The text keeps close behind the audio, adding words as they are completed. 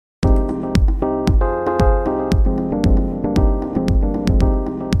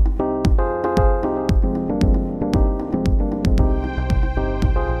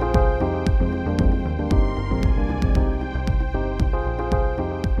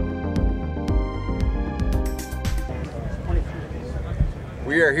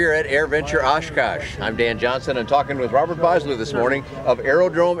We are here at AirVenture Oshkosh. I'm Dan Johnson. I'm talking with Robert Baslee this morning of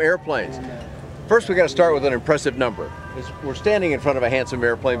Airdrome Airplanes. First, we got to start with an impressive number. We're standing in front of a handsome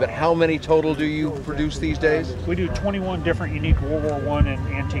airplane, but how many total do you produce these days? We do 21 different unique World War I and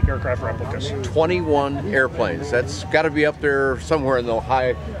antique aircraft replicas. 21 airplanes. That's got to be up there somewhere in the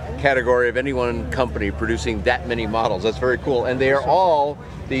high category of any one company producing that many models. That's very cool. And they are all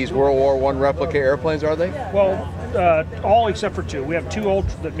these World War I replica airplanes, are they? Well, all except for two. We have two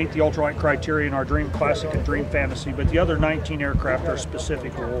that meet the ultralight criteria in our Dream Classic and Dream Fantasy, but the other 19 aircraft are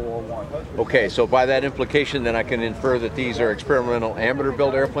specific to World War I. Okay, so by that implication, then I can infer that these are experimental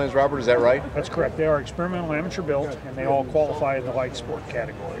amateur-built airplanes, Robert, is that right? That's correct. They are experimental amateur-built, and they all qualify in the light sport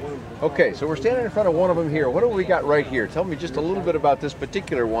category. Okay, so we're standing in front of one of them here. What do we got right here? Tell me just a little bit about this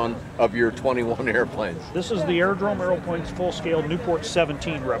particular one of your 21 airplanes. This is the Airdrome Aeroplanes full-scale Nieuport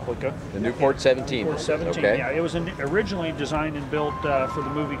 17 replica. The Nieuport 17. Nieuport 17, okay. Yeah. It was originally designed and built for the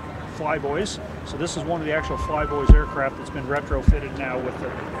movie Flyboys. So this is one of the actual Flyboys aircraft that's been retrofitted now with the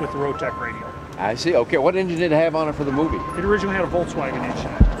Rotec radio. I see. Okay, what engine did it have on it for the movie? It originally had a Volkswagen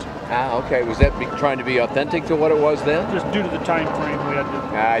engine in it. Ah, okay. Was that trying to be authentic to what it was then? Just due to the time frame, we had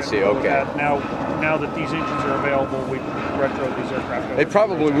to. I see. Okay. Now that these engines are available, we retro these aircraft. They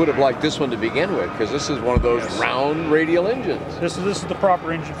probably would have liked this one to begin with, because this is one of those round radial engines. This is the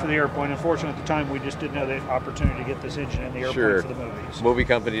proper engine for the airplane. Unfortunately, at the time, we just didn't have the opportunity to get this engine in the airplane for the movies. Movie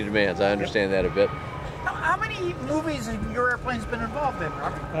company demands. I understand that a bit. How many movies have your airplanes been involved in,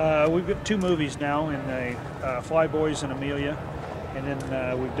 Robert? We've got two movies now, in the Flyboys and Amelia. And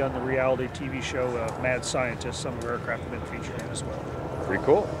then we've done the reality TV show Mad Scientist. Some of our aircraft have been featured in as well. Pretty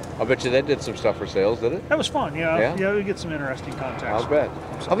cool. I bet you that did some stuff for sales, did it? That was fun, yeah. Yeah, we get some interesting contacts. I'll bet.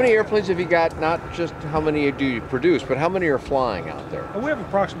 How many airplanes have you got? Not just how many do you produce, but how many are flying out there? We have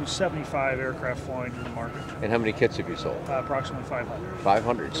approximately 75 aircraft flying in the market. And how many kits have you sold? Approximately 500.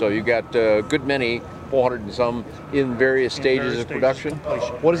 500. So you got a good many, 400 and some, in various stages of production.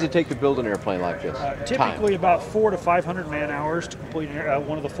 What does it take to build an airplane like this? Typically about 400 to 500 man hours to complete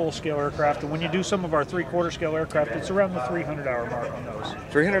one of the full-scale aircraft. And when you do some of our 3/4 scale aircraft, it's around the 300-hour mark on those.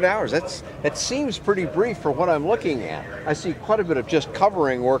 300 hours. That seems pretty brief for what I'm looking at. I see quite a bit of just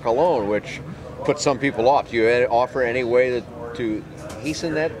covering work alone, which puts some people off. Do you offer any way to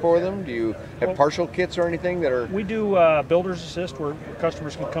hasten that for them? Do you have partial kits or anything that are? We do builder's assist, where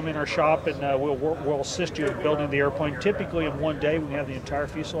customers can come in our shop and we'll assist you in building the airplane. Typically in one day we can have the entire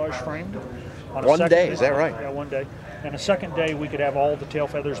fuselage framed. One day, is that right? Yeah, one day. And a second day we could have all the tail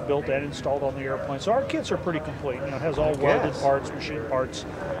feathers built and installed on the airplane. So our kits are pretty complete. You know, it has all welded parts, machine parts,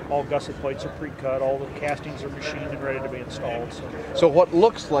 all gusset plates are pre-cut, all the castings are machined and ready to be installed. So what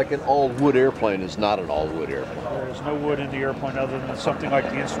looks like an all-wood airplane is not an all-wood airplane? There is no wood in the airplane other than something like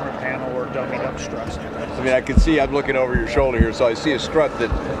the instrument panel or dummied up struts. I mean, I can see, I'm looking over your shoulder here, so I see a strut that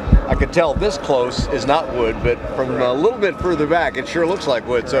I could tell this close is not wood, but from a little bit further back, it sure looks like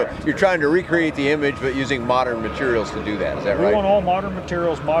wood. So you're trying to recreate the image, but using modern materials to do that. Is that right? We want all modern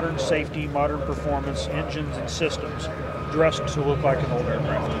materials, modern safety, modern performance, engines and systems dressed to look like an old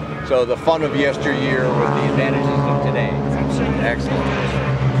aircraft. So the fun of yesteryear with the advantages of today. Absolutely.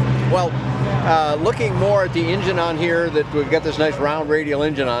 Excellent. Well, looking more at the engine on here, that we've got this nice round radial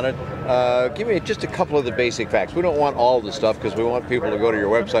engine on it. Give me just a couple of the basic facts. We don't want all the stuff because we want people to go to your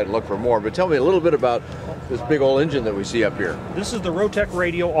website and look for more, but tell me a little bit about this big old engine that we see up here. This is the Rotec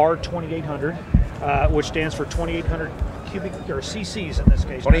Radio R2800, which stands for 2800 cubic, or cc's in this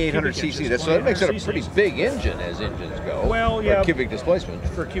case. 2800 cc. So that makes it a pretty big engine as engines go. Well, yeah. Cubic displacement.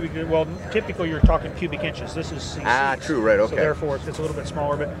 For cubic, well, typically you're talking cubic inches. This is cc. Ah, true, right, okay. So therefore it's a little bit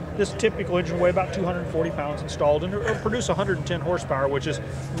smaller, but this typical engine will weigh about 240 pounds installed and it'll produce 110 horsepower, which is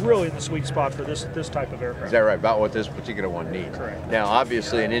really the sweet spot for this type of aircraft. Is that right? About what this particular one needs. Correct. Now,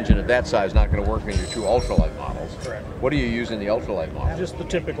 obviously, an engine of that size is not going to work in your two ultralight models. Correct. What do you use in the ultralight model? Just the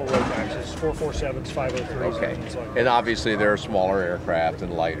typical Rotaxes, 447s, 503s. Okay. Things like that. And obviously, they're smaller aircraft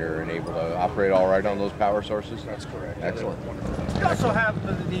and lighter and able to operate all right on those power sources? That's correct. Excellent. You also have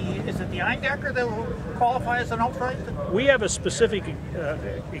is it the Eindecker that will qualify as an ultralight? We have a specific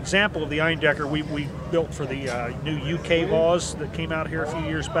example of the Eindecker we built for the new UK laws that came out here a few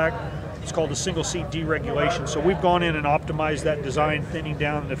years back. It's called the single seat deregulation. So we've gone in and optimized that design, thinning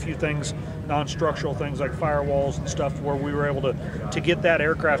down a few things, non-structural things like firewalls and stuff, where we were able to get that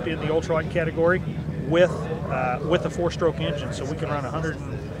aircraft in the ultralight category with a four-stroke engine. So we can run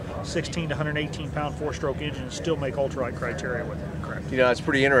 116 to 118 pound four-stroke engine and still make ultralight criteria with it. Correct. You know, it's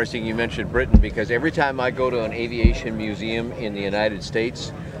pretty interesting you mentioned Britain, because every time I go to an aviation museum in the United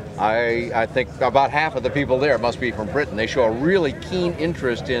States, I think about half of the people there must be from Britain. They show a really keen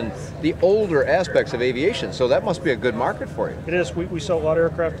interest in the older aspects of aviation, so that must be a good market for you. It is. We sell a lot of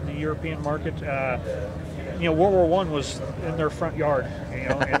aircraft in the European market. You know, World War I was in their front yard, you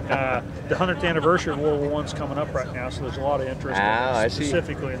know, and the 100th anniversary of World War I's coming up right now, so there's a lot of interest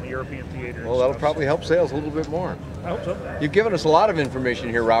specifically in the European theater. Well, that'll probably help sales a little bit more. I hope so. You've given us a lot of information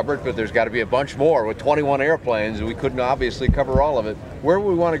here, Robert, but there's got to be a bunch more. With 21 airplanes, we couldn't obviously cover all of it. Where would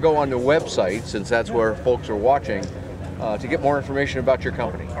we want to go on the website, since that's where folks are watching, to get more information about your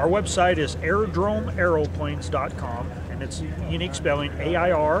company? Our website is airdromeaeroplanes.com, and it's unique spelling,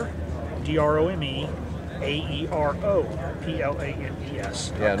 AIRDROME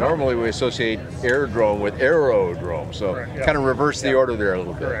AEROPLANES. Yeah, normally we associate aerodrome with aerodrome, so correct, yeah. kind of reverse the order there a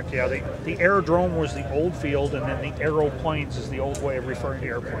little bit. Correct, yeah. The aerodrome was the old field, and then the aeroplanes is the old way of referring to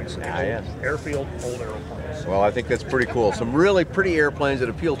airplanes. So yes. Airfield, old aeroplanes. Well, I think that's pretty cool. Some really pretty airplanes that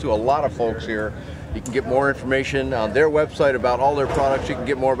appeal to a lot of folks here. You can get more information on their website about all their products. You can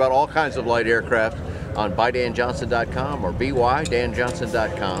get more about all kinds of light aircraft on buydanjohnson.com or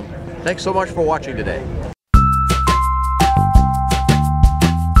bydanjohnson.com. Thanks so much for watching today.